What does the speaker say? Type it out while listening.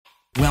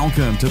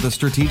Welcome to the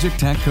Strategic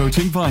Tech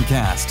Coaching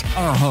Podcast.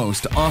 Our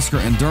host, Oscar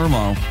and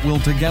Dermo, will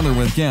together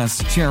with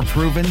guests share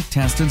proven,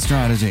 tested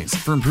strategies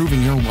for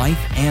improving your life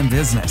and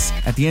business.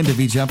 At the end of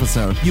each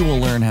episode, you will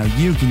learn how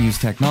you can use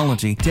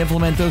technology to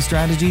implement those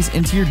strategies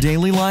into your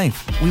daily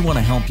life. We want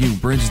to help you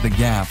bridge the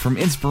gap from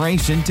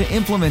inspiration to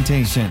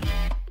implementation.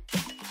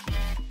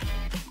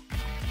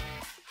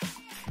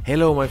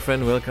 Hello, my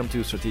friend. Welcome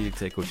to Strategic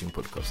Tech Coaching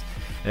Podcast.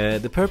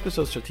 The purpose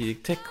of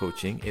Strategic Tech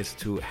Coaching is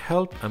to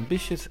help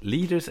ambitious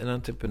leaders and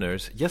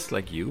entrepreneurs just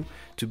like you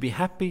to be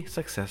happy,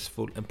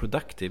 successful, and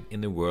productive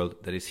in a world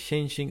that is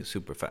changing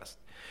super fast.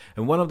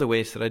 And one of the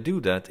ways that I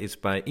do that is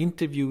by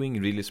interviewing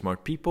really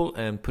smart people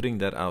and putting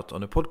that out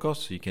on a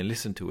podcast so you can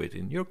listen to it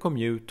in your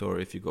commute or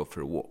if you go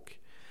for a walk.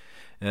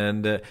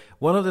 And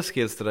one of the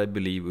skills that I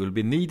believe will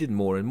be needed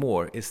more and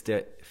more is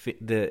the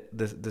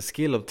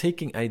skill of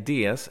taking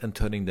ideas and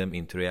turning them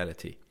into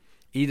reality,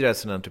 either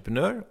as an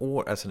entrepreneur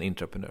or as an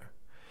intrapreneur.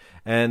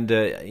 And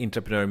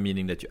intrapreneur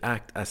meaning that you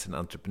act as an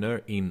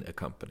entrepreneur in a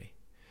company.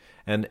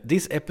 And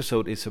this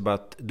episode is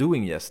about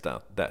doing just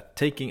that,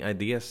 taking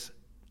ideas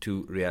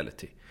to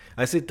reality.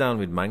 I sit down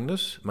with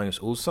Magnus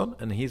Olsson,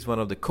 and he's one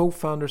of the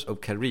co-founders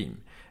of Careem.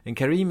 And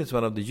Careem is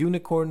one of the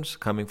unicorns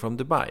coming from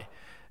Dubai.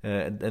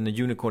 And a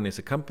unicorn is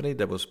a company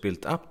that was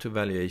built up to a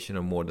valuation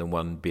of more than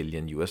 $1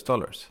 billion.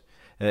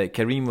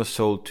 Careem was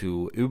sold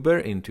to Uber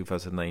in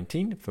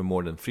 2019 for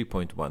more than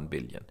 $3.1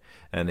 billion,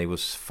 and it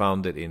was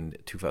founded in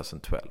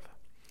 2012.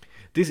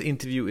 This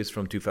interview is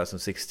from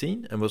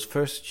 2016 and was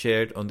first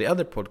shared on the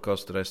other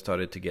podcast that I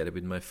started together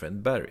with my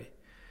friend Barry.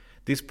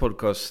 This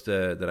podcast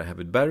that I have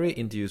with Barry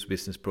interviews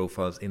business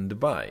profiles in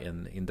Dubai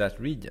and in that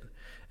region.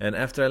 And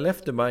after I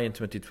left Dubai in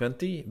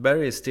 2020,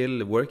 Barry is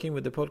still working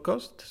with the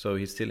podcast, so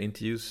he still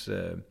interviews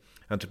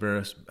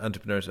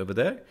entrepreneurs over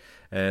there.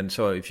 And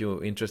so if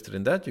you're interested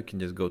in that, you can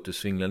just go to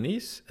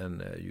Swinglanese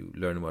and you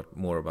learn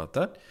more about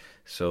that.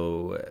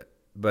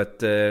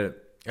 But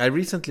I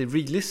recently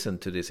re-listened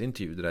to this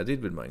interview that I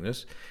did with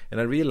Magnus, and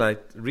I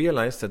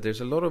realized that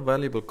there's a lot of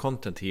valuable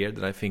content here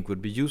that I think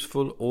would be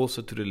useful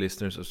also to the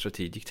listeners of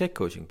Strategic Tech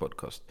Coaching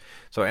Podcast.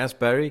 So I asked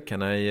Barry,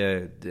 can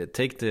I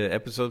take the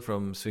episode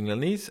from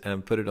Swinglanese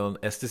and put it on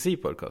STC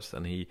Podcast?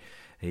 And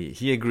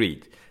he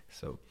agreed.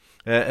 So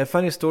a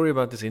funny story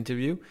about this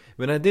interview.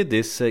 When I did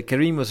this,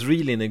 Careem was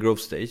really in a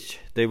growth stage.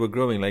 They were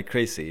growing like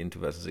crazy in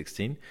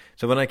 2016.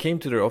 So when I came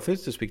to their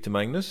office to speak to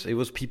Magnus, it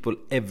was people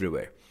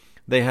everywhere.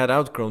 They had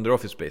outgrown their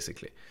office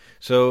basically.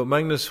 So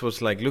Magnus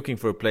was like looking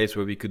for a place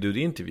where we could do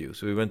the interview.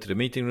 So we went to the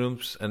meeting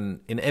rooms, and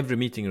in every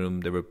meeting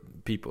room there were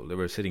people. There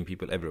were sitting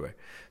people everywhere.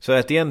 So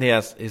at the end he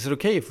asked, is it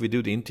okay if we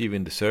do the interview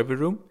in the server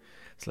room?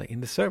 It's like,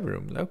 in the server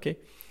room? Okay.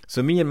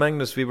 So me and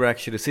Magnus, we were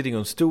actually sitting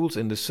on stools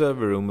in the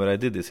server room where I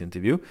did this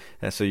interview,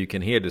 so you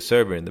can hear the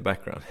server in the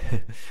background.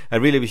 I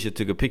really wish I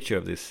took a picture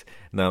of this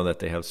now that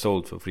they have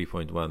sold for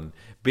 $3.1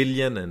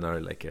 billion and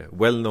are like a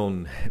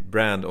well-known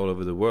brand all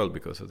over the world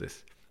because of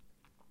this.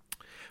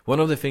 One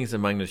of the things that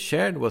Magnus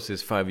shared was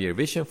his 5-year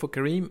vision for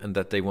Careem, and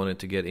that they wanted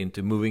to get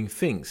into moving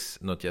things,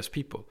 not just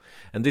people.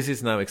 And this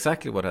is now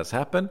exactly what has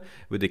happened.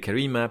 With the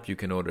Careem app, you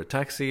can order a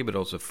taxi, but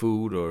also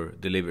food or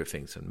deliver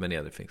things and many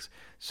other things.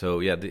 So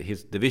yeah,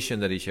 the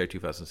vision that he shared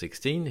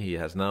 2016, he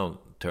has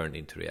now turned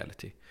into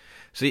reality.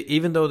 So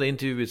even though the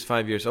interview is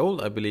 5 years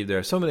old, I believe there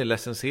are so many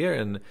lessons here.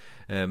 And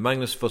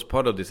Magnus was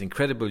part of this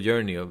incredible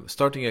journey of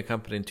starting a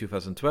company in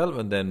 2012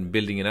 and then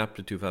building it up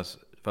to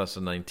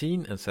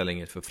 2019 and selling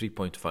it for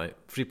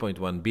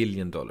 $3.1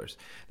 billion.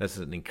 That's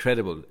an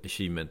incredible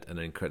achievement and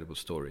an incredible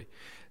story.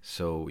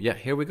 So yeah,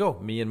 here we go,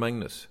 me and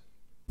Magnus.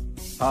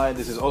 Hi,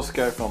 this is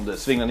Oscar from the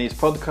Swinglanese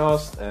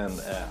podcast,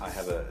 and I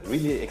have a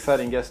really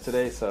exciting guest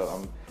today, so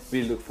I'm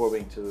really looking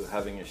forward to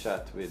having a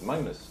chat with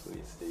Magnus, who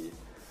is the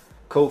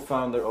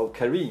co-founder of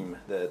Careem,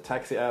 the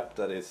taxi app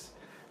that is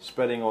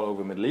spreading all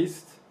over Middle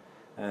East.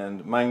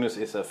 And Magnus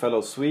is a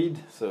fellow Swede,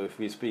 so if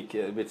we speak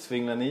a bit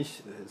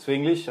Swinglish,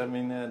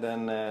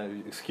 then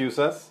excuse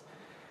us.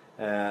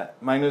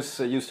 Magnus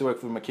used to work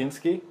for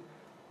McKinsey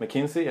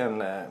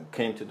and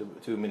came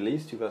to Middle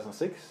East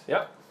 2006.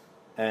 Yeah.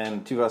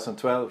 And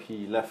 2012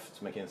 he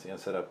left McKinsey and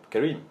set up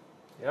Careem.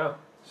 Yeah.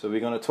 So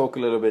we're going to talk a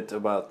little bit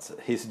about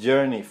his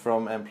journey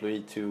from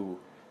employee to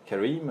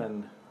Careem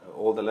and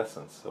all the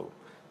lessons. So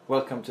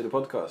welcome to the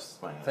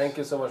podcast, Magnus. Thank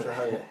you so much for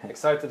having me.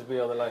 Excited to be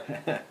on the line.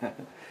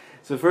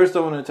 So first I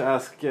wanted to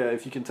ask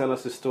if you can tell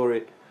us the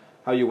story,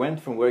 how you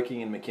went from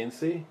working in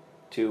McKinsey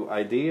to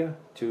idea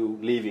to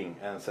leaving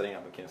and setting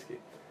up McKinsey.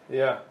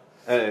 Yeah.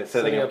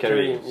 Setting up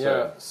Careem.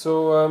 Yeah.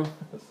 So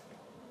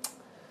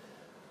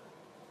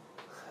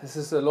this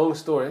is a long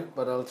story,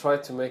 but I'll try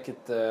to make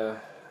it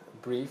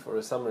brief or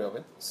a summary of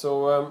it.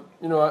 So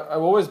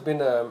I've always been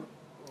a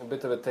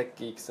bit of a tech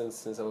geek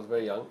since I was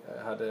very young.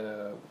 I had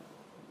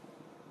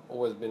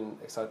always been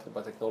excited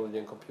about technology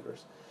and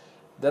computers.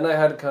 Then I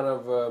had kind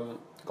of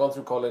gone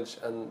through college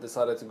and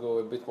decided to go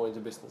a bit more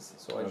into business.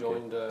 So I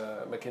joined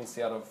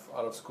McKinsey out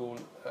of school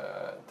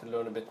to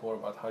learn a bit more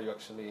about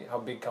how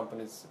big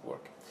companies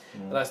work.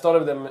 And I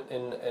started with them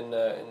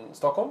in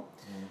Stockholm,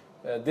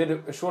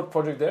 Did a short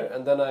project there,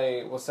 and then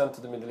I was sent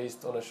to the Middle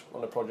East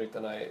on a project,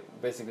 and I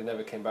basically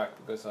never came back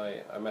because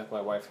I met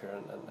my wife here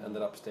and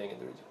ended up staying in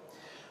the region.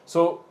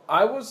 So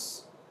I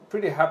was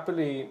pretty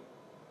happily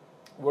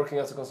working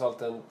as a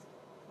consultant,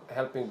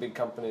 helping big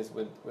companies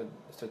with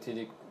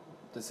strategic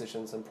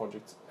decisions and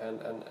projects,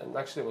 and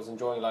actually was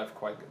enjoying life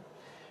quite good.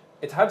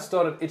 It had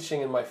started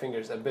itching in my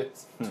fingers a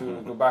bit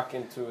to go back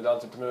into the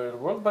entrepreneurial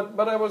world,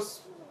 but I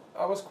was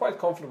quite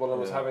comfortable and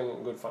was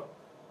having good fun.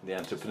 The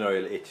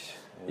entrepreneurial itch.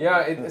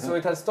 Yeah, so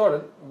it had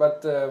started,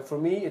 but for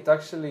me it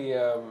actually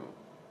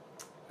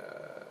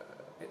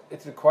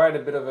it required a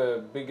bit of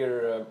a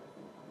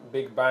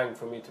big bang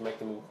for me to make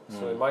the move.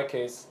 So in my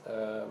case,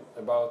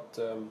 about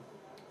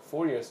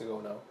 4 years ago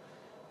now,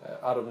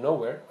 out of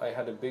nowhere, I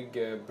had a big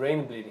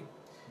brain bleeding.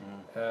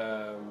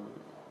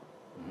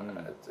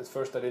 At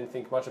first I didn't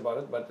think much about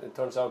it, but it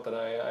turns out that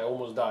I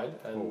almost died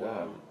and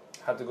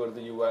had to go to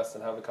the US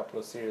and have a couple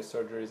of serious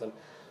surgeries. And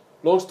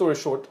long story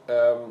short,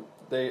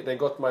 they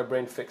got my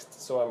brain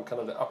fixed, so I'm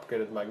kind of the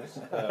upgraded Magnus.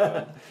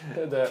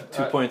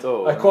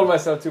 2.0. I call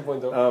myself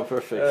 2.0. Oh,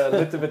 perfect. A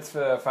little bit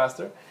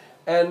faster.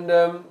 And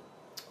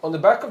on the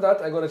back of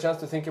that, I got a chance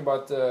to think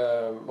about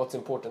what's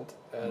important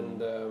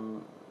and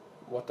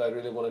what I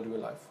really want to do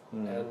in life.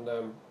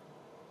 And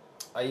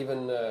I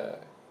even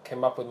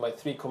came up with my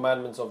 3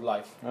 commandments of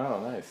life. Oh,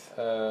 nice.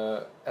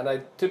 And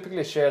I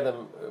typically share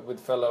them with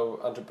fellow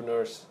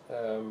entrepreneurs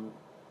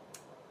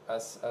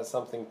as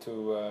something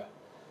to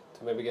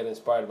maybe get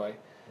inspired by.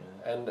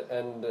 And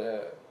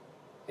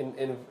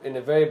in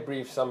a very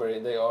brief summary,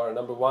 they are: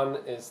 number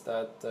 1 is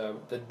that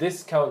the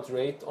discount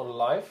rate on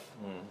life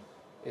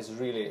is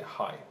really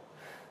high.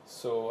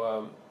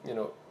 So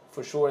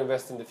for sure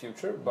invest in the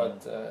future,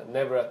 but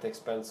never at the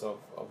expense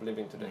of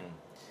living today.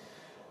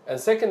 And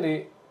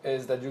secondly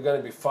is that you're going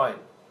to be fine.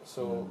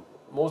 So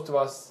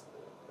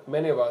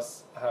many of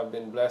us have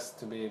been blessed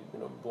to be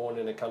born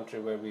in a country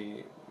where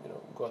we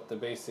got the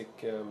basic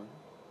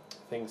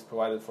things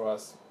provided for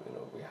us.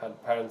 We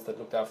had parents that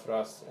looked after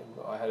us, and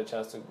I had a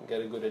chance to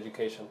get a good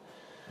education.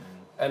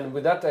 And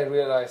with that I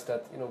realized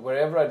that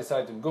wherever I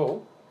decide to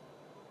go,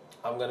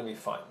 I'm going to be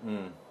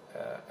fine.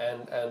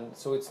 And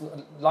so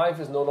life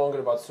is no longer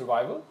about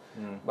survival,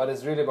 but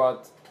it's really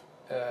about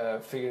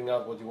figuring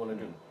out what you want to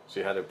do. So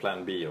you had a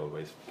plan B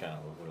always, kind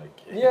of like...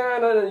 Yeah,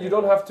 no, you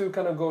don't have to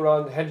kind of go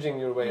around hedging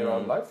your way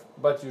around life,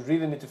 but you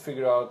really need to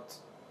figure out,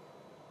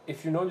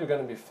 if you know you're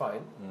going to be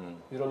fine,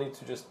 you don't need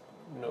to just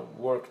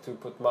work to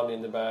put money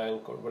in the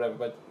bank or whatever,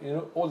 but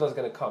all that's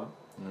going to come.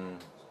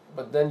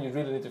 But then you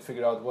really need to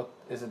figure out what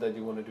is it that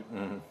you want to do.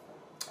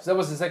 So that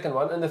was the second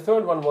one. And the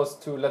third one was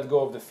to let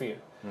go of the fear.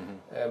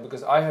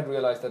 Because I had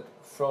realized that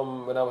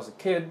from when I was a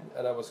kid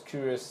and I was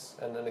curious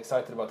and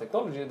excited about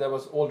technology, that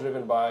was all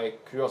driven by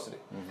curiosity.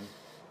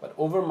 But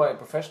over my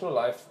professional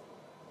life,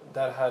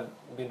 that had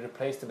been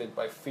replaced a bit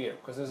by fear.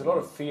 Because there's a lot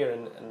of fear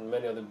in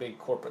many of the big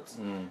corporates.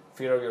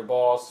 Fear of your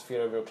boss,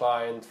 fear of your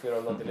client, fear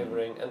of not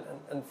delivering.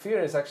 And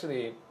fear is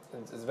actually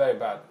it's very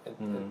bad. It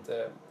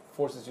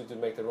forces you to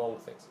make the wrong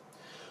things.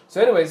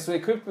 So anyway, so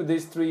equipped with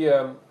these 3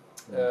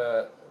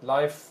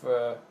 life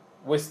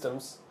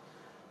wisdoms,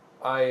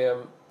 I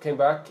came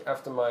back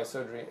after my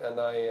surgery and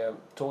I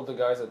told the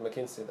guys at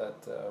McKinsey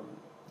that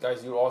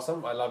guys, you're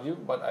awesome, I love you,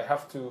 but I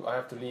have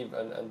to leave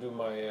and do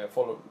my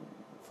follow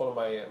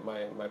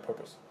my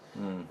purpose.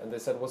 And they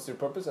said, what's your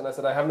purpose? And I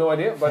said, I have no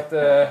idea, but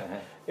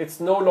it's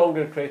no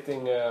longer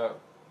creating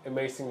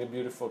amazingly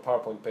beautiful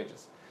PowerPoint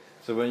pages.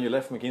 So when you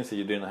left McKinsey,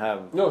 you didn't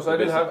have... No, so I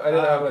didn't have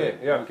okay.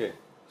 any. Yeah. Okay.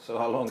 So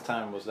how long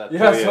time was that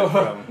period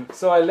from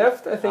so I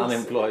left, I think...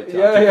 unemployed to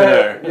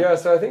entrepreneur? Yeah,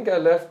 so I think I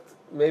left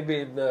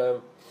maybe in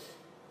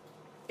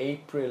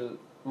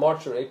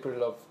March or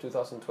April of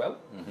 2012.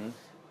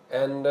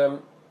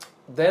 And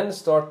then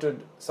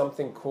started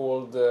something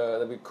called,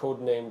 that we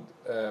codenamed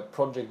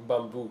Project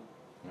Bamboo.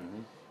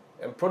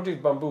 And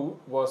Project Bamboo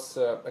was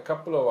a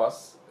couple of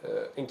us,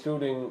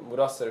 including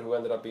Murasser, who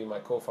ended up being my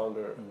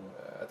co-founder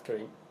at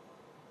Careem.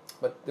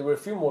 But there were a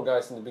few more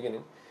guys in the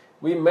beginning.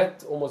 We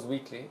met almost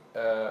weekly,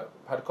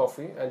 had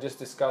coffee, and just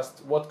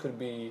discussed what could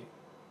be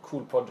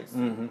cool projects.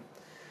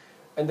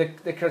 And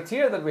the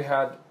criteria that we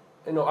had,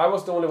 I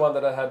was the only one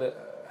that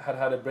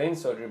had a brain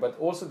surgery, but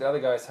also the other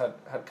guys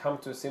had come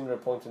to a similar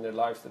point in their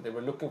lives that they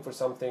were looking for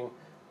something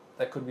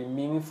that could be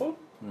meaningful,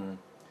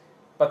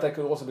 but that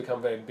could also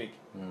become very big.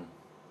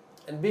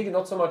 And big,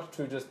 not so much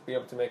to just be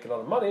able to make a lot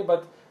of money,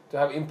 but to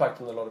have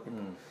impact on a lot of people.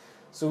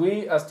 So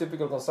we, as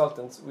typical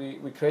consultants,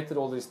 we created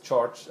all these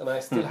charts, and I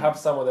still have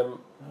some of them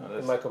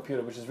in my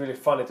computer, which is really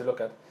funny to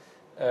look at,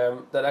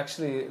 that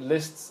actually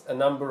lists a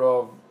number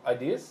of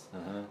ideas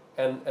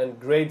and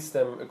grades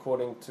them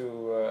according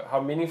to how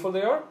meaningful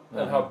they are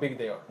and how big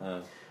they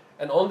are.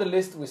 And on the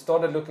list, we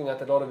started looking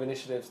at a lot of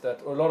initiatives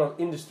or a lot of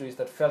industries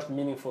that felt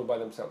meaningful by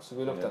themselves. So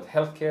we looked at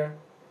healthcare,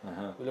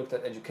 we looked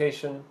at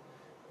education,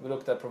 we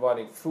looked at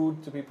providing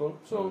food to people.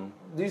 So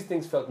these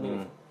things felt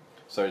meaningful.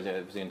 Sorry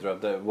to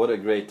interrupt. What a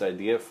great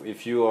idea.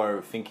 If you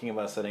are thinking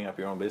about setting up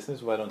your own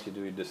business, why don't you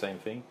do the same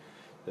thing?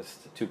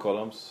 Just 2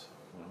 columns.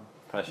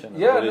 passion.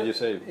 Yeah, What did you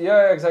say?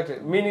 Yeah, exactly.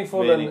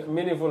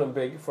 Meaningful and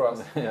big for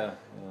us. Yeah.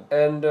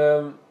 And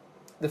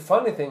the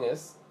funny thing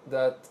is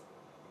that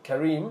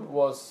Careem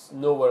was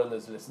nowhere on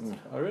this list.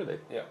 Oh, really?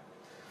 Yeah.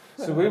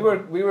 So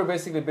we were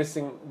basically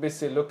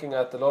busy looking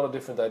at a lot of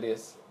different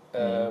ideas,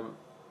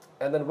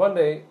 and then one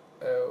day,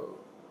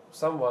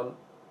 someone,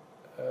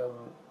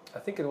 I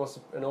think it was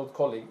an old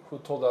colleague, who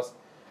told us,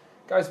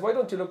 guys, why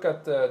don't you look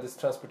at this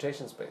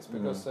transportation space?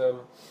 Because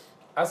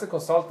as a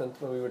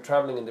consultant, when we were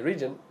traveling in the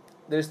region,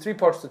 there's 3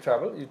 parts to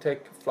travel. You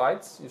take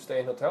flights, you stay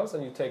in hotels,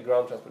 and you take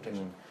ground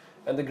transportation.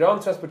 And the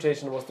ground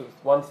transportation was the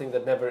one thing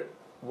that never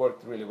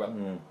worked really well.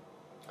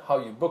 How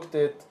you booked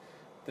it,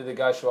 did the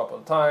guy show up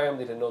on time,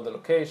 did he know the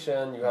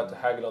location, you had to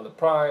haggle on the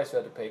price, you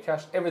had to pay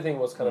cash, everything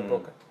was kind of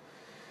broken.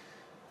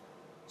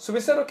 So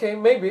we said, okay,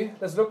 maybe,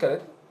 let's look at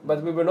it,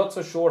 but we were not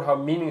so sure how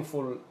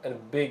meaningful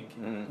and big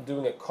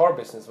doing a car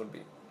business would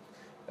be.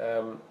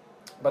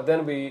 But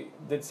then we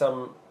did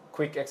some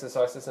quick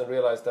exercises and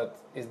realized that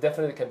it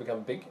definitely can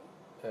become big.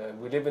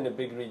 We live in a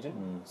big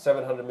region,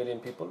 700 million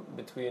people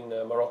between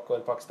Morocco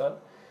and Pakistan.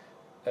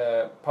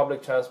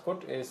 Public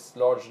transport is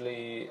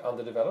largely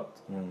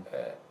underdeveloped,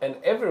 and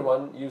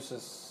everyone needs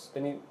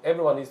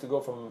to go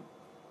from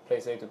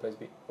place A to place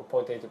B, or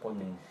point A to point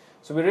B.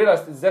 So we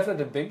realized it's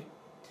definitely big.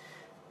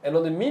 And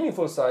on the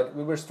meaningful side,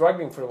 we were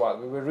struggling for a while.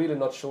 We were really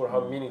not sure how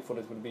meaningful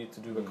it would be to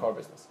do a car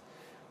business.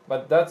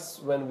 But that's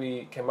when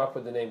we came up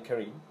with the name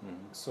Careem.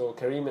 So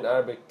Careem in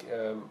Arabic,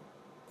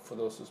 for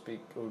those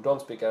who don't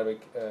speak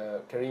Arabic,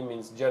 Careem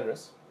means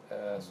generous,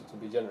 so to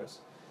be generous.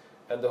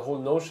 And the whole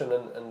notion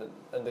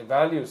and the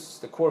values,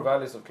 the core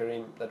values of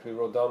Careem that we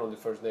wrote down on the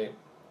first day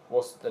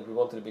was that we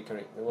wanted to be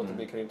Careem. We wanted to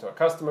be Careem to our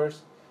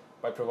customers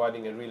by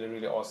providing a really,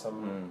 really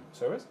awesome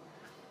service.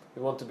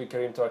 We want to be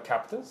Careem to our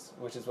captains,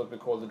 which is what we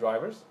call the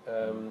drivers,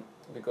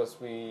 because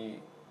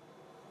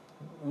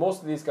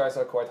most of these guys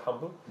are quite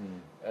humble,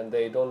 and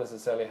they don't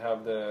necessarily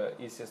have the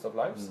easiest of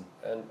lives,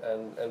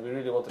 and we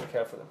really wanted to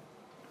care for them.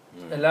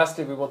 And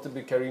lastly, we want to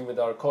be Careem with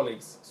our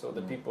colleagues, so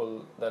the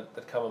people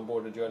that come on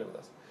board the journey with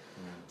us.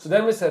 So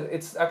then we said,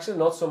 it's actually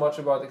not so much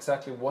about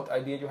exactly what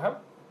idea you have,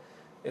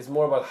 it's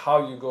more about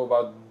how you go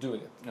about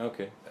doing it.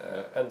 Okay.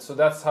 And so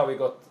that's how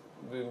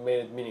we made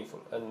it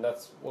meaningful, and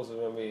that's also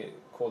when we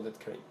called it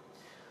Careem.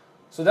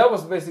 So that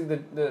was basically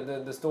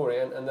the story,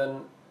 and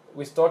then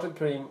we started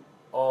Careem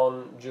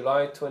on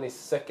July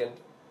 22nd,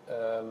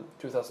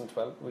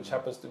 2012, which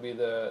happens to be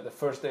the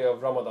first day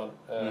of Ramadan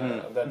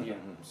of that year.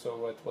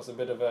 So it was a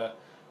bit of a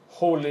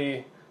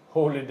holy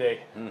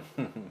day.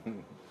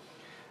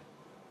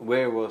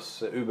 Where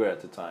was Uber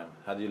at the time?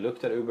 Had you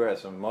looked at Uber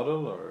as a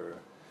model, or?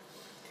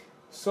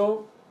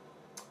 So,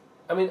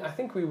 I mean, I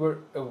think we were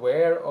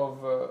aware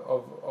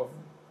of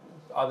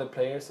other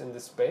players in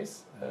this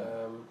space,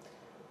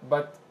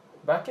 but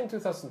back in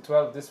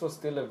 2012, this was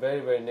still a very,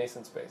 very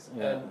nascent space,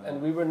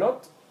 and we were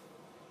not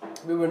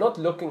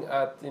looking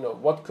at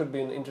what could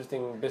be an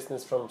interesting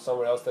business from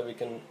somewhere else that we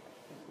can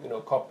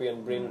copy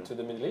and bring to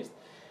the Middle East.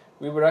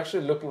 We were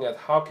actually looking at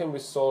how can we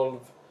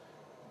solve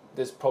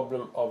this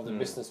problem of the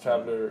business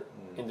traveler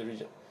in the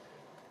region.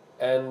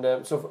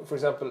 And so, for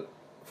example,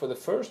 for the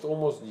first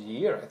almost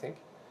year, I think,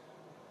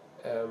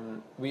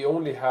 we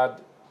only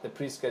had the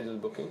pre-scheduled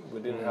booking.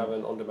 We didn't have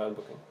an on-demand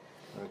booking.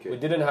 Okay. We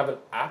didn't have an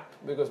app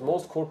because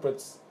most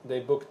corporates, they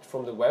booked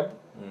from the web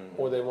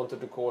or they wanted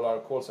to call our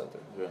call center.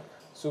 Yeah.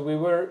 So we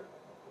were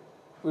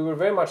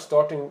very much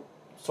solving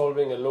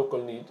a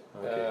local need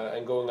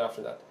and going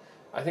after that.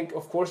 I think,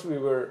 of course,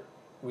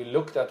 we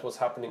looked at what's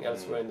happening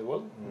elsewhere in the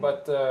world,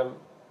 but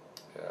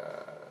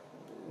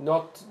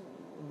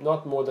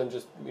not more than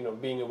just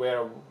being aware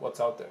of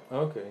what's out there.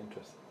 Okay,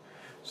 interesting.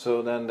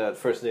 So then that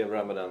first day of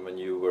Ramadan, when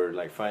you were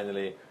like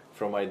finally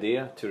from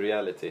idea to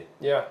reality.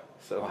 Yeah.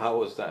 So how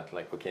was that?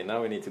 Like, okay,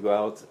 now we need to go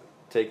out,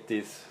 take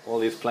all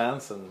these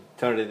plans and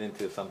turn it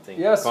into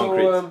something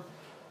concrete.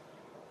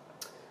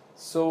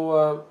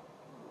 So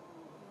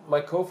my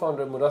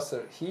co-founder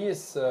Mudassir,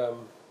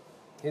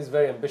 he's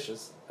very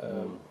ambitious.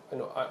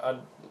 I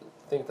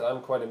think that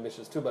I'm quite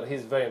ambitious too, but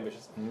he's very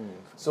ambitious.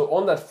 So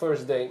on that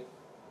first day,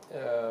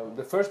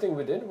 the first thing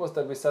we did was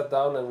that we sat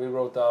down and we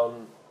wrote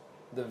down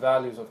the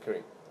values of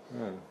Careem.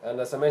 And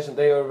as I mentioned,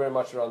 they are very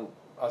much around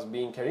us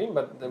being Careem,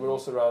 but they were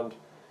also around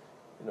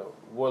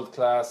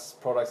world-class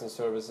products and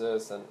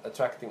services and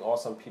attracting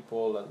awesome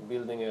people and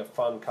building a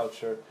fun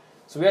culture.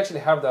 So we actually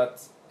have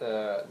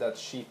that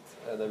sheet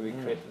that we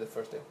created the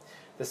first day.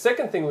 The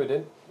second thing we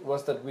did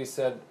was that we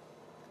said,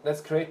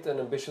 let's create an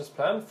ambitious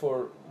plan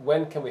for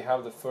when can we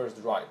have the first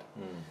ride.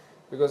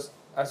 Because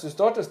as you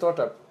start a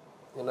startup,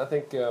 and I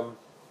think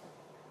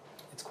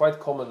it's quite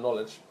common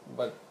knowledge,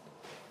 but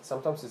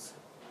sometimes it's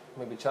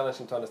maybe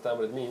challenging to understand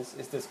what it means,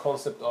 is this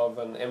concept of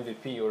an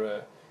MVP or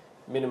a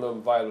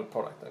minimum viable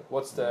product. Like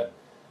what's the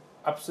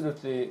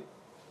absolutely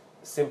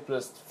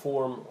simplest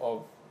form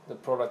of the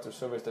product or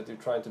service that you're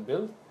trying to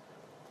build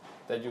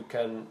that you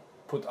can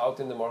put out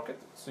in the market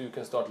so you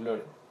can start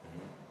learning.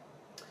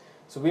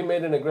 So we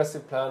made an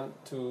aggressive plan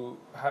to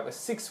have a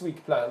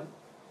 6-week plan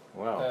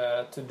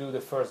to do the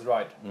first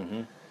ride.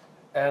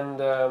 And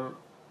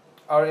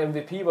our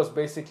MVP was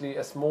basically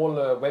a small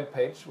web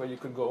page where you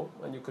could go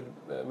and you could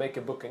make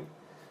a booking.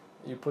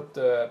 You put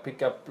the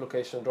pick-up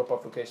location,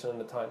 drop-off location and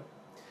the time.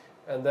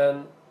 And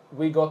then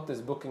we got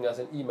this booking as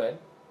an email.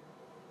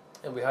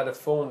 And we had a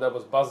phone that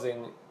was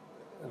buzzing,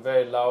 a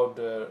very loud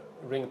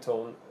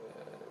ringtone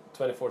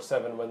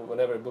 24/7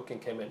 whenever a booking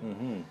came in.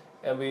 Mm-hmm.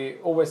 And we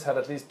always had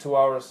at least 2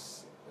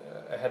 hours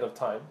ahead of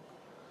time,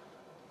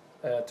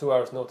 2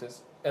 hours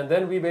notice. And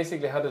then we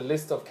basically had a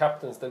list of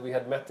captains that we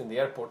had met in the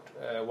airport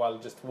while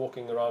just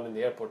walking around in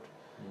the airport.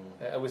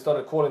 And we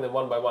started calling them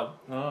one by one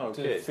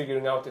to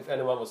figuring out if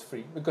anyone was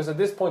free. Because at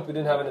this point we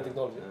didn't have any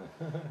technology.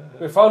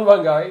 We found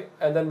one guy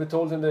and then we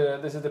told him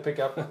this is the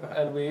pickup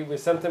and we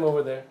sent him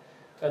over there.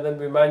 And then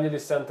we manually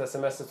sent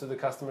SMSs to the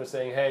customer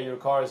saying, hey, your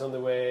car is on the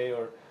way.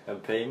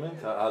 And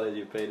payment? How did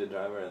you pay the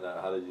driver and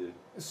how did you...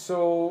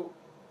 So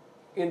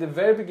in the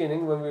very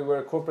beginning when we were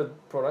a corporate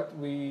product,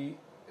 we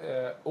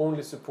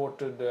only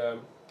supported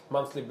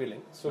monthly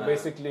billing. So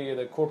basically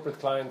the corporate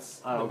clients,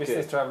 the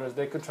business travelers,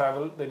 they could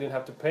travel, they didn't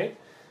have to pay.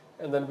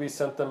 And then we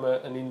sent them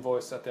an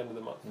invoice at the end of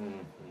the month.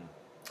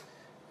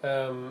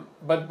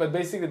 But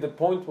basically the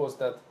point was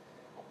that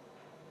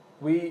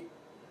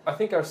I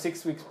think our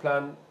 6 weeks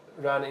plan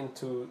ran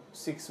into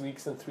 6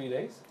 weeks and 3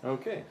 days.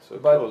 Okay, so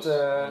close.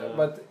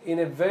 But in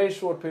a very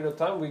short period of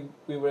time,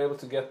 we were able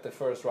to get the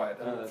first ride,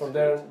 and from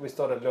there we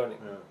started learning.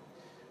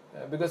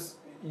 Because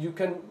you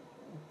can,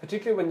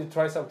 particularly when you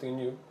try something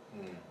new,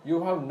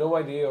 you have no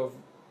idea of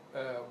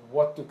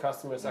what do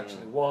customers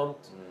actually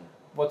want,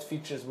 what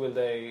features will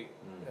they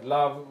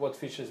love, what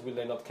features will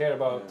they not care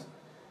about,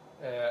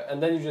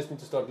 and then you just need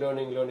to start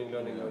learning.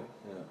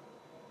 Yeah.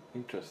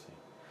 Interesting.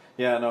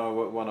 Yeah, no,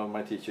 one of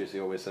my teachers, he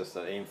always says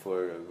that aim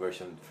for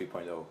version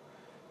 3.0.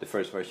 The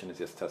first version is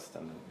just test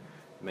and then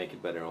make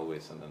it better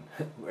always, and then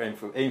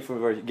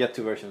get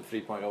to version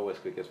 3.0 as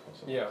quick as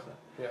possible. Yeah.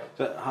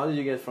 So how did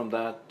you get from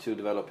that to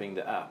developing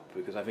the app?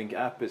 Because I think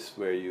app is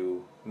where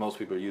most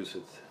people use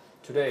it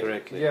today.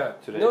 Correctly. Yeah.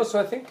 Today. No, so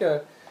I think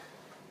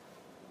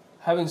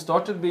having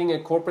started being a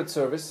corporate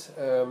service,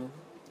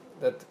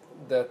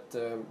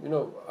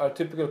 our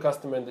typical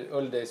customer in the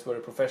early days were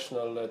a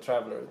professional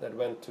traveler that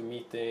went to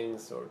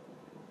meetings or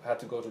had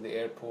to go to the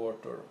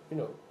airport, or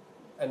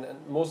and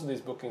most of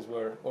these bookings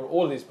were, or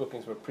all these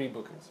bookings were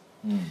pre-bookings.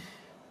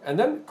 And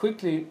then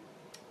quickly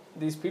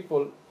these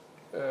people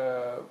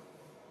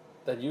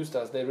that used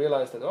us, they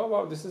realized that, oh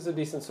wow, this is a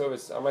decent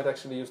service, I might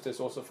actually use this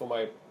also for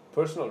my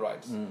personal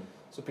rides.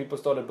 So people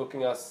started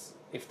booking us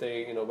if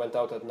they went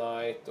out at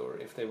night, or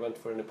if they went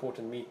for an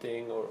important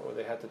meeting, or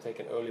they had to take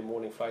an early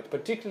morning flight,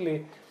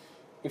 particularly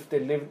if they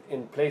lived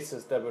in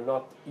places that were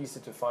not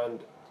easy to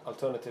find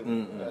alternative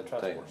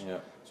transports.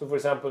 So for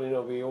example,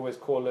 we always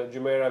call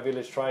Jumeirah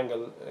Village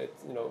Triangle,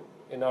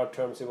 in our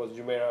terms it was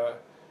Jumeirah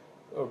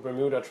or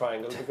Bermuda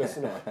Triangle, because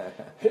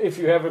if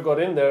you ever got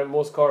in there,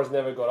 most cars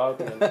never got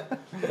out again.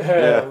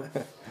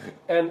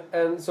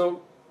 And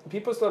so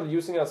people started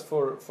using us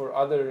for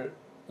other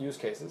use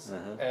cases,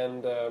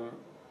 and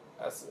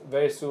as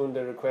very soon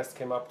the request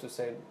came up to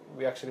say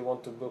we actually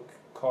want to book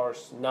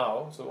cars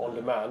now, so on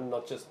demand,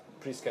 not just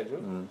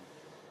pre-scheduled.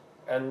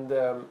 And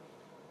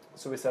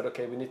so we said,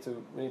 okay, we need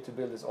to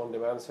build this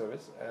on-demand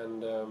service,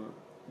 and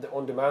the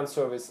on-demand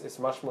service is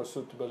much more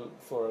suitable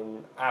for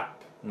an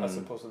app as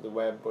opposed to the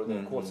web or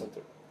the call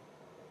center.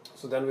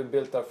 So then we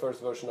built our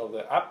first version of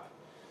the app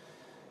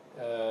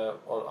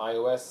on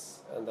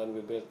iOS, and then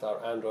we built our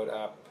Android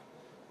app,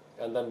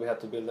 and then we had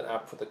to build an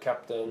app for the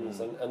captains,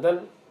 and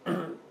then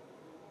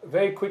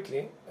very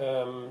quickly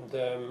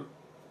the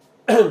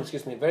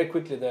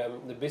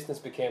business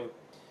became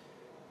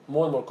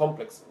more and more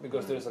complex,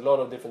 because there's a lot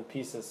of different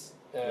pieces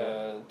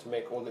to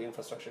make all the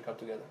infrastructure come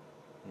together.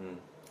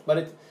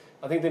 But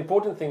I think the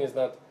important thing is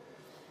that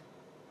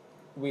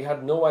we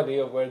had no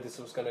idea of where this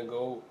was going to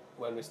go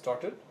when we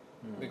started,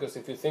 because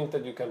if you think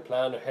that you can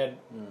plan ahead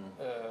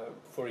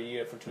for a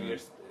year, for 2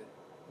 years,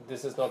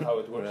 this is not how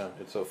it works.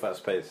 It's so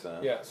fast paced.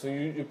 So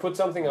you put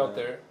something out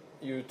there,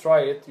 you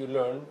try it, you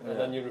learn, and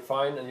then you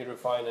refine and you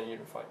refine and you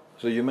refine.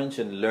 So you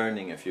mentioned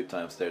learning a few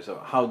times there. So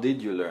how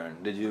did you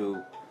learn? Did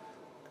you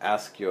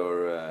ask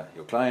your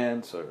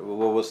clients, or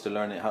what was the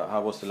learning?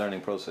 How was the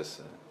learning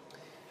process?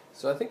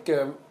 So I think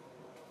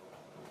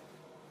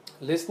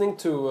listening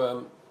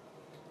to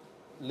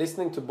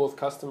both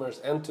customers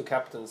and to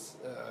captains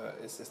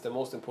is the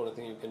most important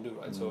thing you can do,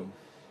 right? So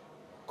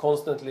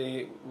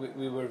constantly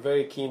we were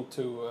very keen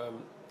to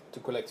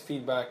collect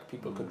feedback.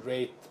 People could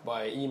rate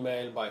by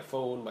email, by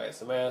phone, by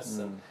SMS,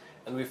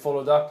 and we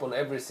followed up on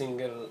every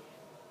single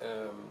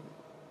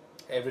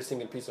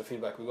piece of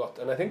feedback we got.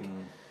 And I think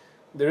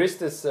there is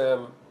this,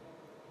 at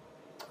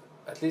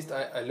least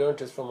I learned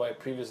this from my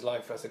previous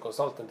life as a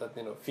consultant, that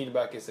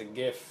feedback is a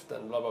gift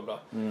and blah blah blah.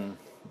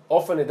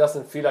 Often it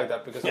doesn't feel like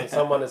that, because when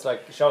someone is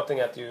like shouting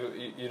at you,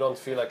 you don't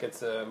feel like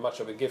it's much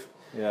of a gift.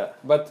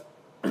 But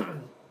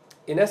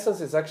in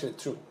essence, it's actually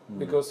true,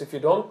 because if you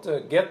don't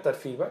get that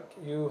feedback,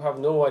 you have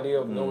no idea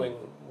of knowing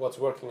what's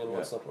working and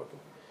what's not working.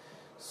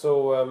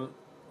 So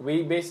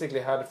we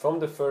basically had, from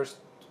the first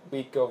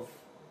week of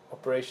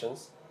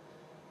operations,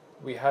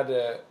 we had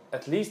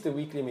at least a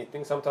weekly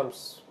meeting,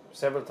 sometimes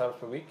several times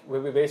per week,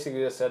 where we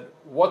basically just said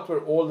what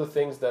were all the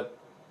things that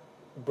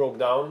broke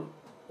down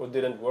or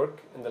didn't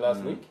work in the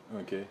last week,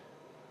 Okay.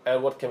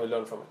 and what can we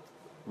learn from it.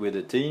 With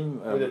the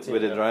team, With the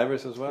team,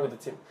 drivers as well. With the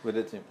team. With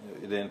the team,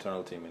 the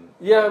internal team.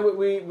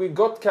 We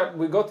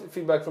got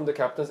feedback from the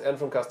captains and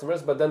from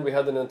customers, but then we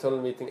had an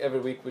internal meeting every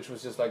week, which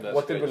was just like, That's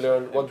what did we great.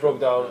 learn, what broke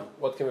down, Yeah.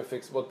 what can we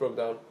fix, what broke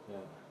down. Yeah.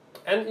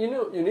 And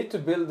you need to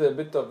build a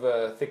bit of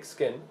thick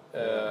skin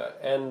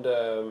and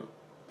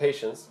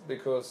patience,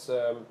 because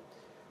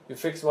you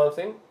fix one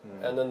thing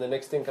and then the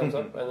next thing comes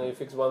up, and then you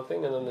fix one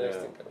thing and then the next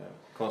thing comes up.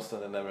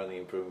 Constant and never-ending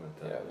improvement.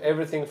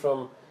 Everything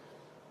from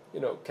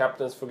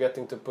captains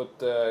forgetting to put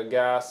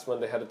gas when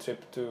they had a trip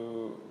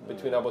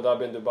between Abu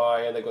Dhabi and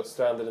Dubai, and they got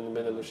stranded in the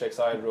middle of Sheikh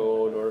Zayed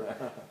Road, or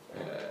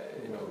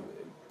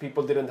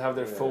people didn't have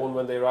their phone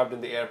when they arrived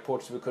in the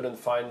airport, so we couldn't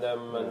find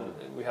them, and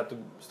we had to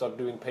start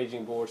doing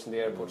paging boards in the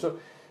airport. So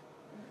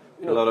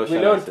a lot of we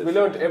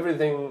learned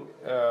everything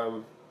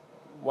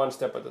one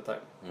step at a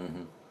time.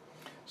 Mm-hmm.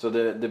 So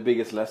the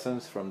biggest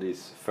lessons from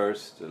these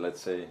first,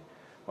 let's say,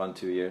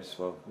 1-2 years,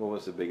 what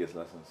was the biggest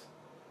lessons?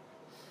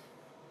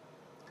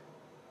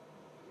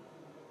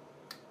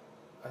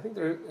 I think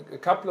there are a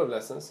couple of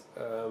lessons.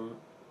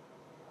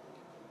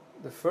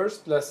 The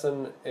first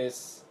lesson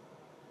is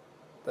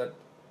that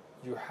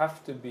you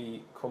have to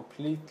be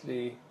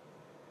completely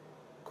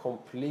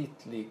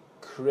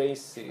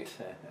crazy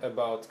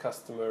about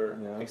customer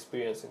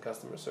experience and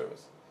customer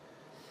service.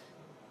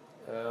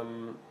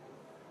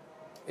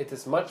 It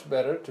is much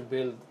better to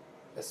build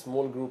a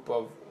small group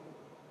of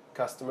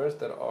customers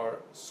that are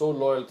so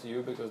loyal to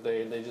you because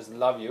they just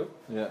love you,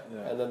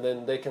 and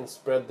then they can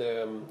spread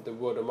the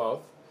word of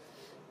mouth,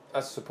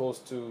 as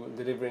opposed to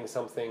delivering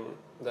something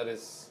that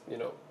is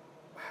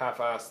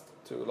half-assed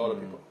to a lot of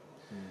people.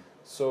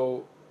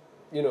 So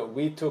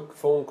we took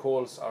phone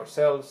calls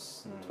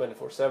ourselves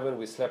 24/7.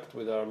 We slept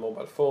with our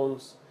mobile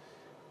phones.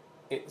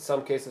 In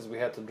some cases we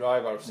had to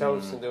drive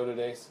ourselves in the early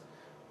days.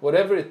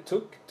 Whatever it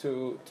took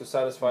to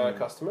satisfy our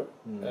customer,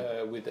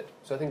 we did.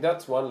 So I think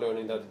that's one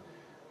learning, that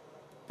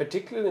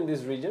particularly in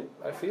this region,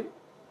 I feel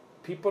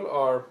people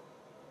are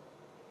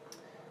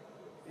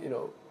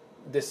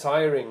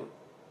desiring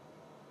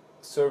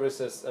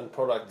services and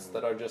products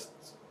that are just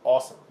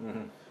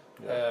awesome.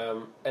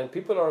 And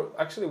people are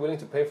actually willing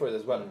to pay for it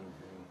as well.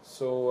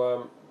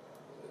 So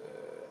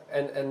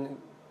and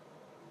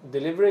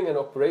delivering an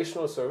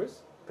operational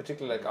service,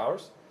 particularly like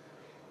ours,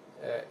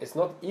 it's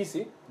not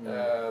easy,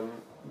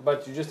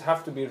 but you just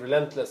have to be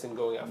relentless in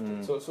going after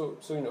it. So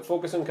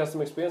focus on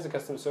customer experience and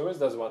customer service.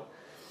 That's one.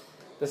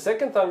 The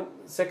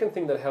second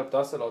thing that helped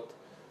us a lot,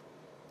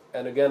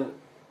 and again,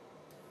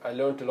 I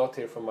learned a lot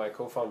here from my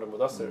co-founder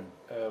Mudassir.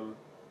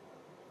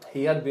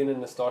 He had been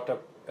in a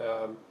startup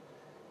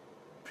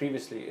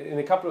previously, in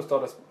a couple of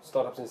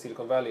startups in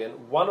Silicon Valley, and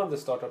one of the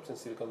startups in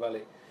Silicon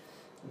Valley,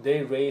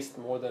 they raised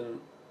more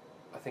than,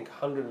 I think,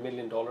 $100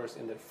 million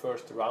in their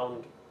first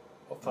round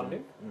of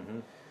funding.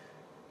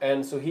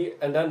 And so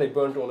then they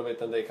burnt all of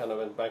it and they kind of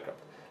went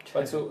bankrupt.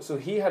 But so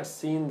he had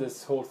seen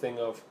this whole thing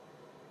of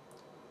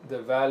the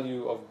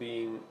value of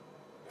being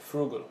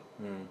frugal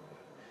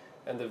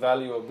and the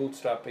value of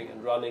bootstrapping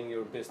and running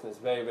your business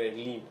very, very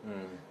lean.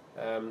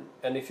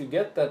 And if you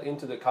get that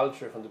into the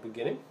culture from the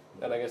beginning,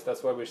 and I guess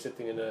that's why we're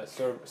sitting in a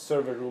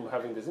server room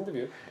having this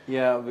interview.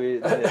 Yeah,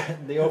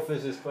 the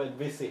office is quite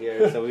busy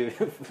here, so we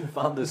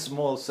found a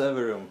small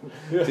server room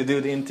to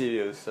do the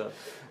interview. So,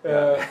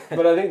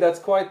 but I think that's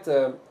quite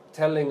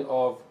telling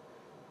of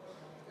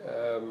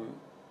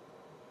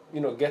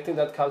getting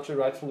that culture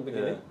right from the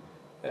beginning.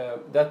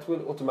 That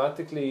will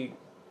automatically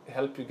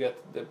help you get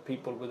the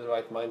people with the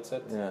right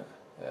mindset.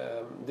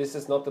 This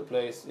is not the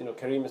place,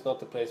 Careem is not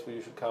the place where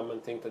you should come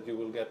and think that you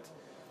will get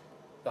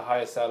the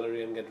highest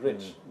salary and get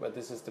rich. But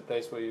this is the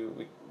place where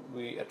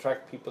we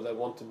attract people that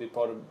want to be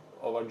part of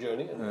our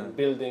journey and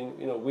building.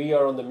 We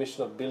are on the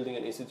mission of building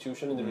an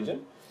institution in the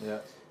region.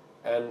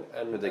 And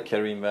with the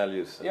Careem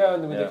values. The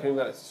Careem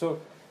values.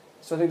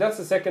 So I think that's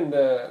the second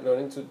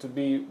learning, to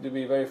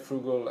be very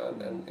frugal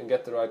and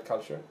get the right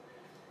culture.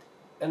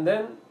 And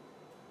then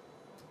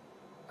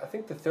I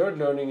think the third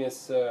learning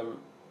is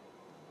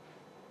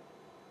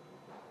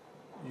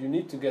you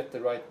need to get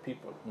the right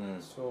people.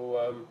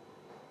 So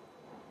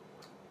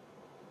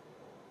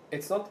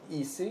it's not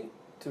easy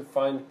to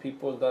find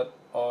people that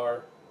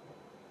are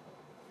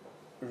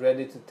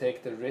ready to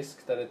take the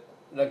risk that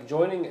like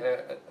joining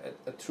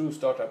a true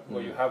startup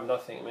where you have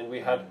nothing. I mean, we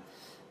had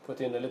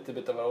put in a little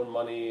bit of our own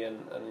money and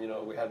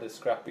we had a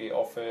scrappy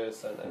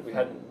office and we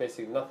had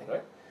basically nothing,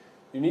 right?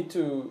 You need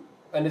to,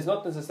 and it's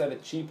not necessarily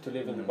cheap to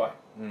live in Dubai.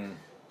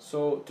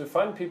 So to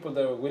find people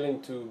that are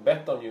willing to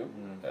bet on you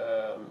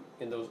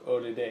in those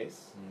early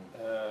days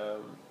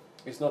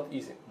is not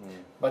easy.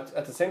 But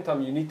at the same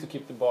time, you need to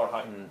keep the bar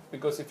high,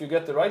 because if you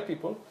get the right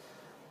people,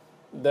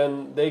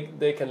 then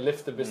they can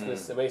lift the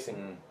business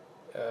amazing,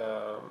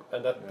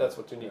 and that's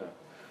what you need.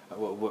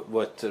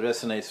 What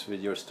resonates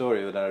with your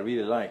story, what I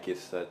really like,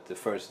 is that the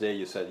first day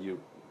you said you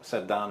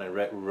sat down and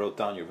wrote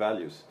down your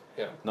values.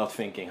 not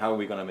thinking how are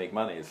we going to make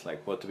money. It's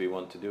like what do we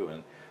want to do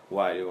and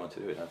why do we want to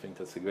do it. I think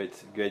that's a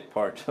great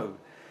part of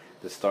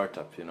the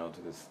startup, you know,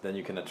 because then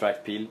you can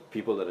attract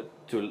people that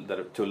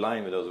are to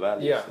align with those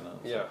values. Yeah, you know?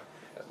 yeah.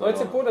 No,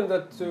 it's important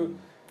that to.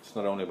 It's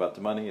not only about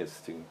the money;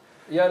 it's to.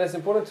 Yeah, and it's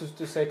important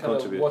to say kind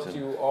of what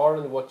you are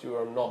and what you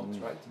are not,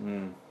 right?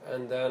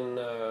 And then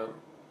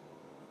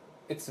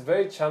it's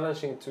very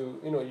challenging to,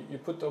 you know, you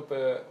put up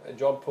a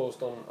job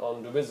post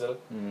on the Vizzle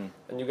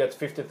and you get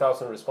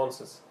 50,000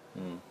 responses.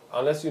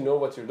 Unless you know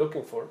what you're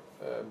looking for,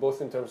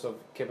 both in terms of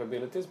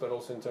capabilities, but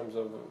also in terms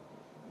of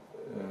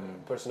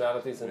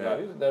personalities and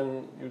values,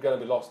 then you're gonna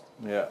be lost.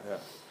 Yeah, yeah.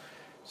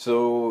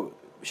 So,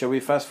 shall we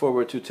fast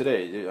forward to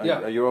today?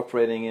 Are you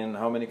operating in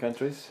how many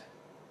countries?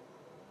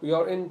 We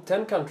are in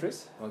 10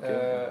 countries,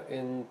 Okay.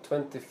 in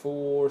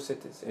 24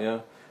 cities.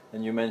 Yeah.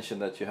 And you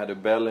mentioned that you had a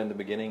bell in the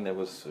beginning that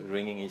was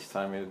ringing each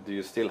time. Do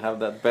you still have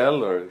that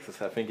bell, or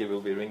because I think it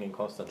will be ringing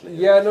constantly?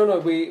 Yeah, no.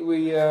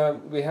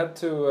 We had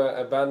to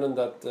abandon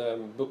that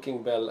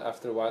booking bell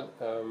after a while.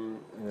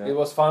 It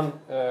was fun.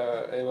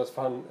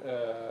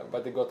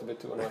 But it got a bit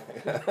too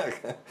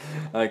annoying.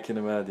 I can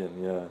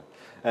imagine. Yeah.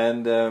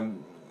 And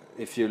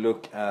if you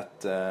look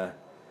at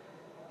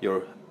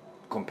your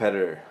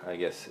competitor, I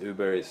guess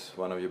Uber is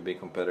one of your big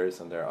competitors,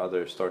 and there are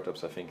other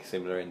startups I think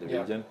similar in the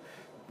region.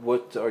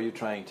 What are you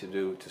trying to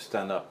do to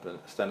stand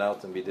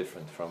out and be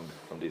different from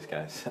these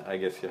guys? I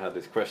guess you had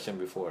this question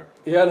before.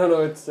 Yeah,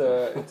 no, it's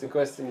a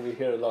question we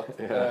hear a lot.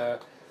 Yeah.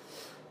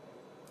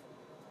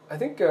 I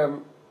think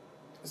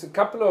there's a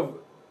couple of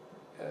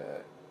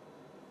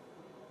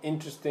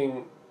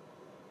interesting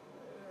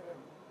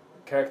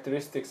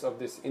characteristics of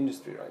this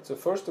industry, right? So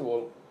first of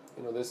all,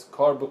 you know, this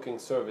car booking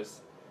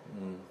service,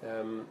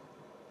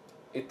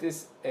 it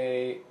is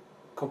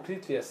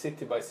completely a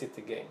city by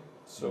city game.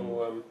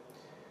 So.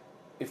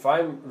 If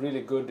I'm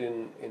really good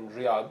in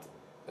Riyadh,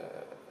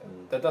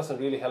 that doesn't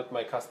really help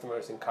my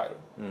customers in Cairo.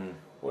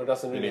 Or it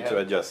doesn't really help. You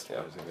need to adjust.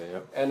 Yeah. Yeah.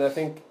 And I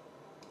think,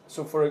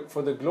 so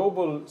for the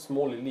global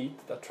small elite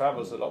that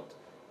travels a lot,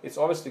 it's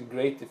obviously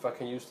great if I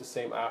can use the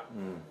same app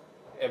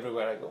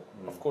everywhere I go.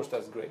 Of course,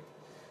 that's great.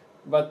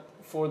 But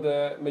for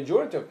the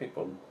majority of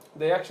people,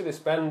 they actually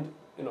spend,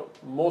 you know,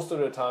 most of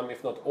their time,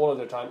 if not all of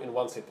their time, in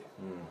one city.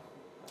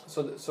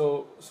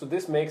 So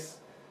this makes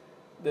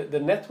the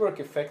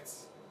network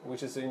effects,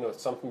 which is, you know,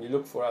 something you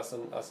look for as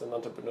an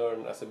entrepreneur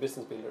and as a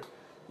business builder.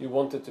 You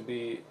want it to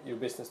be your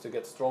business to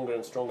get stronger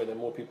and stronger the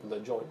more people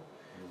that join.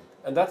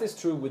 And that is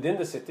true within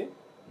the city,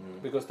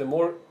 because the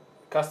more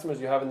customers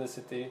you have in the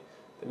city,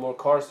 the more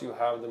cars you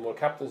have, the more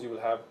captains you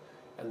will have,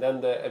 and then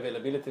the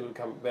availability will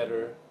become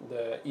better,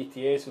 the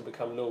ETAs will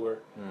become lower,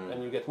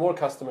 and you get more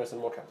customers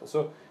and more captains.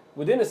 So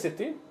within a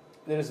city,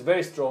 there is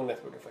very strong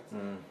network effects.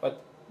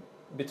 But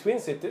between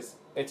cities,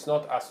 it's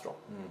not as strong.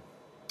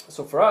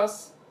 So for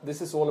us, this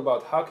is all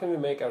about how can we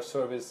make our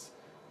service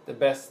the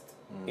best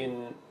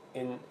in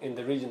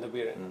the region that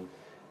we're in.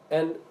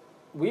 And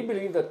we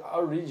believe that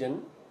our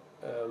region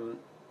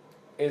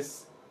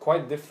is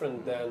quite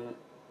different than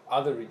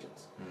other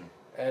regions.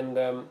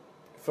 And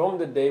from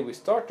the day we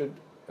started,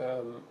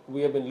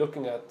 we have been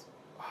looking at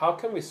how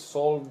can we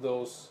solve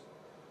those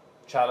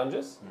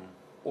challenges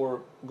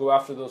or go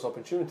after those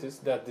opportunities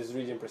that this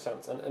region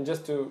presents. And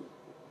just to,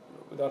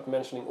 without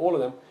mentioning all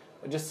of them,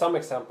 just some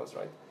examples,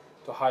 right,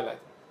 to highlight.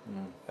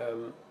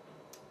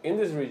 In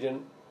this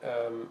region,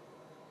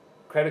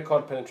 credit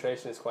card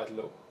penetration is quite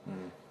low.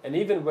 And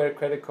even where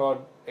credit card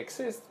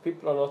exists,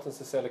 people are not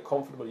necessarily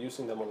comfortable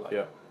using them online.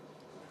 Yeah.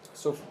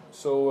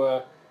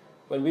 So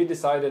when we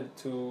decided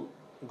to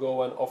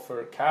go and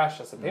offer cash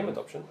as a payment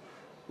option,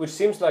 which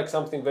seems like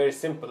something very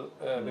simple,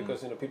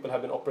 because, you know, people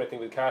have been operating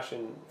with cash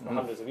for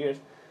hundreds of years.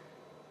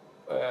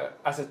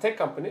 As a tech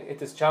company, it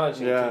is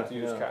challenging to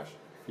use cash.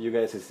 For you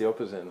guys, it's the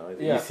opposite. No?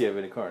 It's easier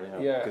with the car,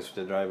 because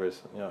the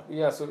drivers.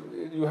 Yeah, so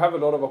you have a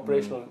lot of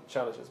operational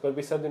challenges, but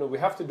we said, you know, we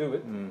have to do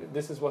it.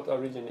 This is what our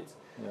region needs.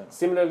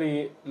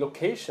 Similarly,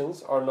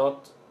 locations are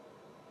not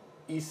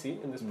easy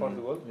in this part of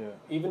the world.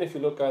 Even if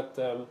you look at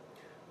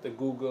the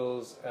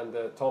Googles and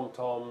the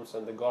TomToms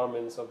and the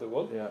Garmins of the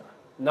world,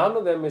 none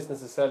of them is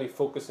necessarily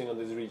focusing on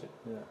this region.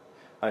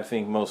 I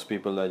think most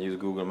people that use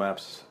Google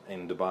Maps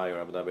in Dubai or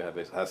Abu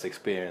Dhabi has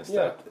experienced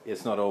that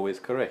it's not always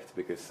correct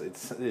because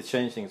it's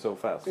changing so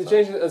fast. It's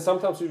changing, and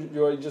sometimes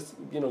you are just,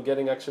 you know,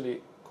 getting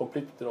actually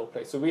completely the wrong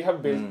place. So we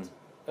have built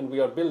and we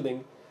are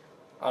building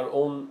our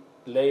own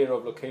layer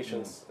of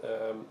locations,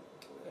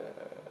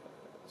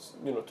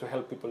 you know, to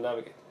help people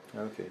navigate.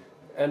 Okay.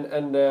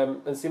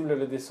 And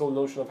similarly, this whole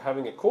notion of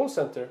having a call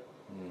center,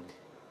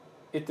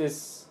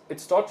 it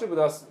started with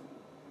us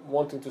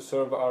wanting to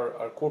serve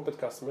our corporate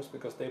customers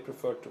because they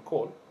prefer to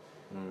call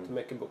to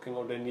make a booking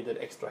or they needed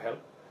extra help.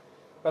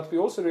 But we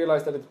also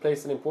realized that it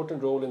plays an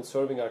important role in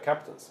serving our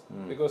captains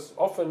because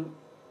often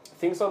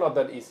things are not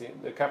that easy.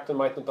 The captain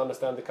might not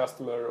understand the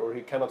customer or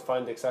he cannot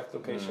find the exact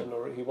location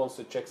or he wants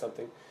to check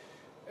something.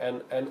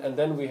 And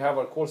then we have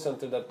our call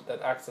center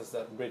that acts as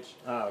that bridge.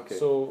 Okay.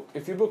 So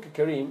if you book a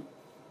Careem,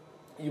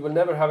 you will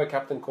never have a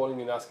captain calling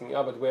you and asking,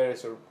 but where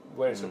is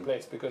your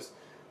place? Because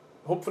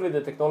hopefully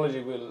the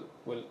technology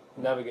will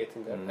navigate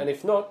him there. And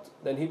if not,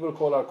 then he will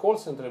call our call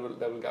center.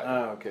 That will guide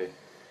him. Okay.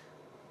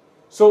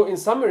 So in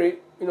summary,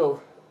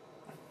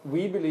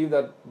 we believe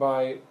that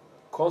by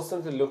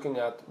constantly looking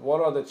at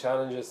what are the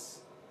challenges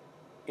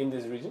in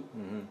this region,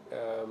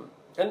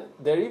 and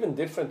they're even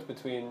different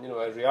between, a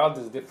Riyadh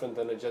is different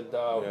than a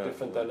Jeddah or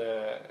different than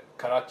a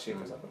Karachi,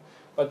 for example.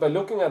 But by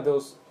looking at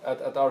those,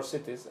 at our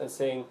cities and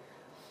saying,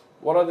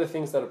 what are the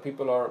things that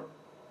people are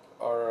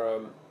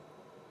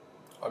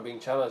being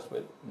challenged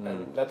with,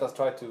 and let us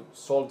try to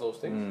solve those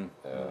things.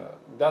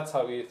 That's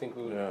how we think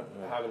we will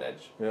have an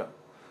edge. Yeah,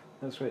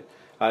 that's great.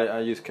 I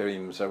used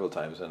Careem several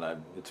times, and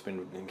it's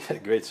been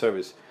great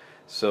service.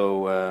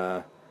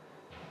 So,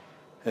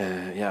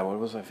 what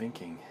was I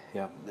thinking?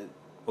 Yeah.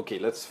 Okay,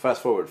 let's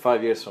fast forward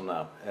 5 years from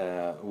now.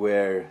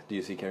 Where do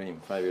you see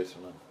Careem 5 years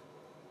from now?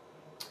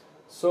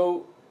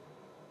 So,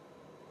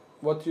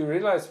 what you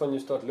realize when you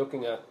start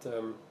looking at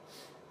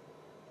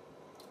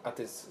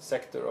this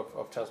sector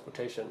of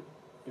transportation,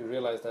 you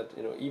realize that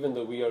even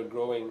though we are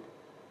growing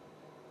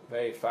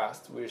very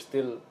fast, we're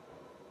still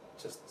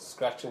just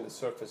scratching the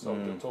surface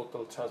of the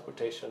total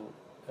transportation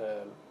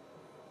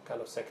kind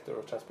of sector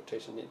of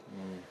transportation need.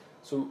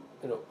 So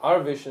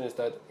our vision is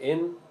that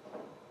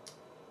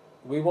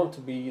we want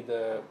to be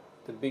the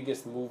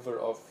biggest mover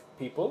of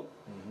people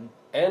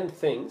and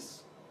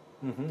things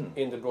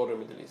in the broader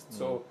Middle East.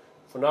 So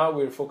for now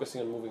we're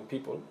focusing on moving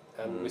people,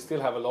 and we still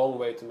have a long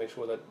way to make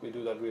sure that we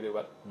do that really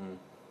well.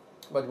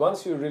 But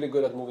once you're really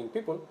good at moving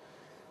people,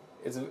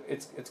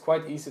 it's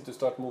quite easy to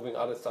start moving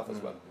other stuff as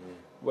well.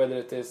 Whether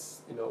it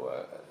is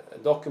a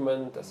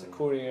document as a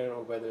courier,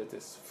 or whether it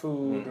is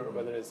food, or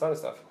whether it's other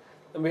stuff.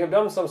 And we have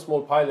done some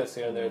small pilots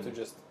here and there to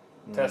just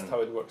test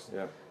how it works.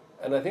 Yeah.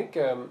 And I think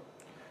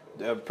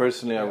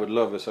personally, I would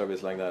love a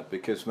service like that,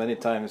 because many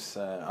times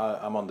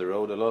I'm on the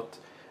road a lot,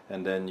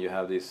 and then you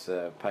have this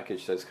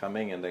package that's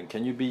coming, and then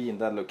can you be in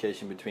that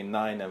location between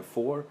 9 and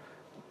 4?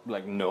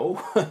 Like,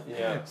 no.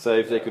 So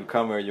if they could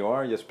come where you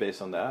are just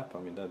based on the app, I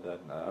mean that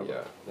would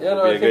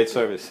be a great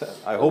service.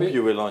 I hope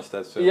you will launch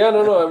that soon.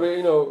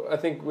 I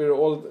think we're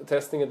all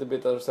testing it a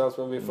bit ourselves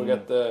when we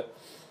forget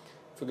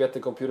the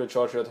computer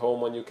charger at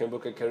home, and you can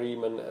book a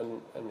Careem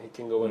and he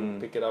can go and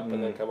pick it up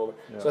and then come over.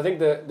 So I think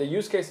the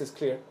use case is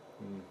clear.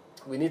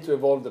 We need to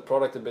evolve the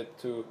product a bit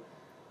to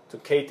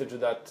cater to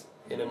that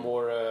in a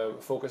more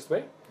focused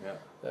way.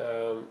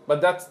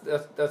 But that's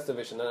the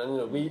vision,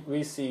 and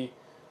we see,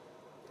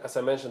 as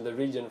I mentioned, the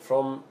region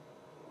from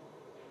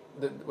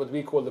what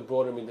we call the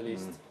broader Middle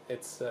East.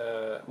 It's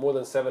more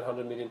than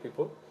 700 million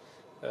people.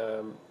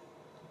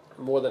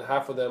 More than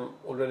half of them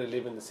already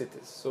live in the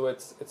cities. So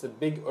it's a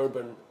big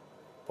urban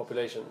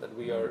population that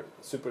we are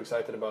super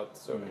excited about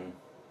serving.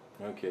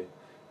 Okay,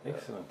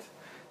 excellent.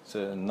 It's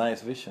a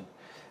nice vision.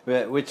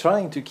 We're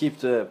trying to keep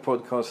the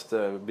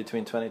podcast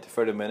between 20 to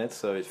 30 minutes,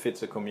 so it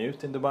fits a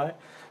commute in Dubai.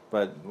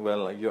 But,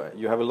 well,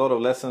 you have a lot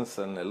of lessons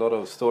and a lot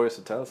of stories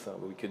to tell, so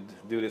we could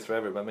do this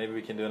forever, but maybe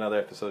we can do another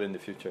episode in the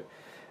future.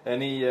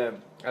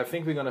 I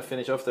think we're going to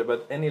finish off there,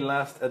 but any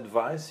last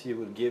advice you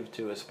would give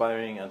to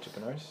aspiring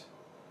entrepreneurs?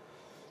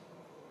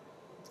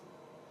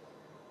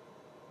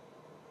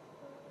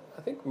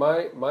 I think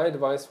my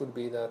advice would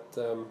be that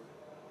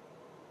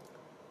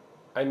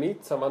I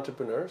meet some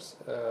entrepreneurs.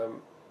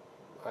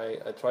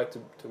 I try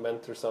to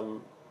mentor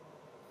some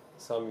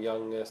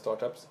young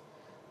startups,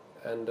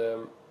 and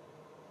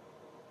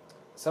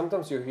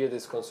sometimes you hear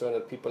this concern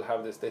that people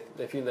have this.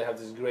 They feel they have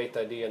this great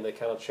idea and they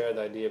cannot share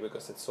the idea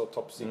because it's so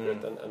top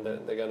secret,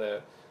 and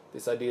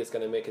this idea is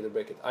gonna make it or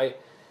break it.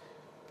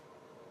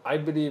 I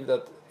believe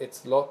that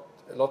it's a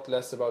lot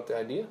less about the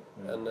idea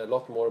and a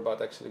lot more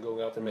about actually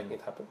going out and making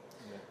it happen.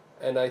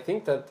 And I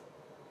think that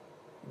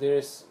there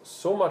is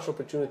so much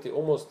opportunity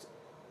almost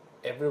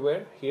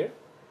everywhere here,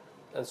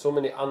 and so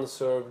many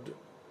unserved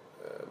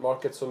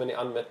markets, so many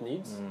unmet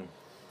needs.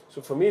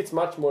 So for me, it's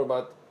much more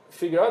about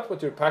figure out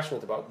what you're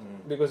passionate about,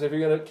 because if you're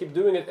going to keep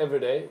doing it every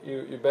day,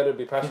 you better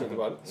be passionate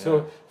about it.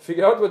 So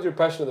figure out what you're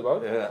passionate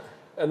about,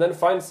 and then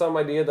find some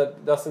idea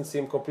that doesn't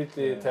seem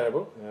completely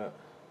terrible.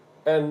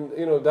 And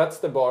that's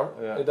the bar.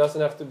 It doesn't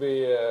have to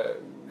be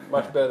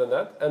much better than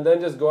that. And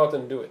then just go out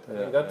and do it. I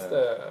think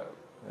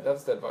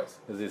that's the advice.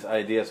 It's this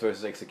ideas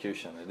versus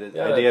execution.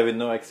 The idea with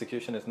no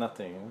execution is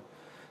nothing.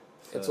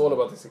 So it's all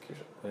about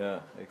execution. Yeah,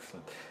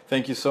 excellent.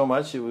 Thank you so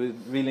much. It was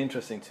really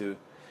interesting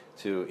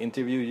to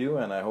interview you,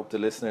 and I hope the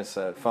listeners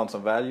found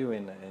some value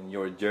in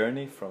your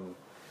journey from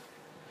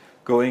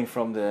going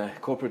from the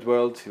corporate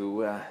world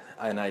to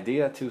an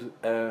idea to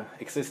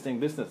existing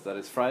business that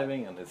is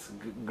thriving and it's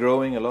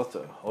growing a lot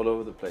all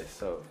over the place.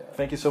 So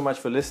thank you so much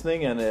for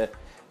listening, and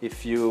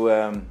if you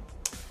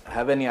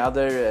have any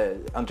other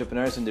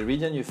entrepreneurs in the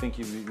region you think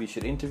we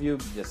should interview,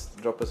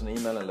 just drop us an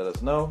email and let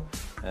us know.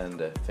 And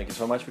thank you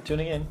so much for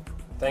tuning in.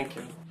 Thank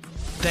you.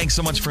 Thanks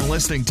so much for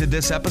listening to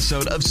this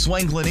episode of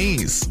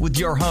Swanglinese with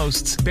your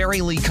hosts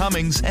Barry Lee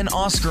Cummings and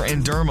Oscar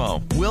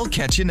Andermo. We'll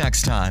catch you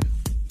next time.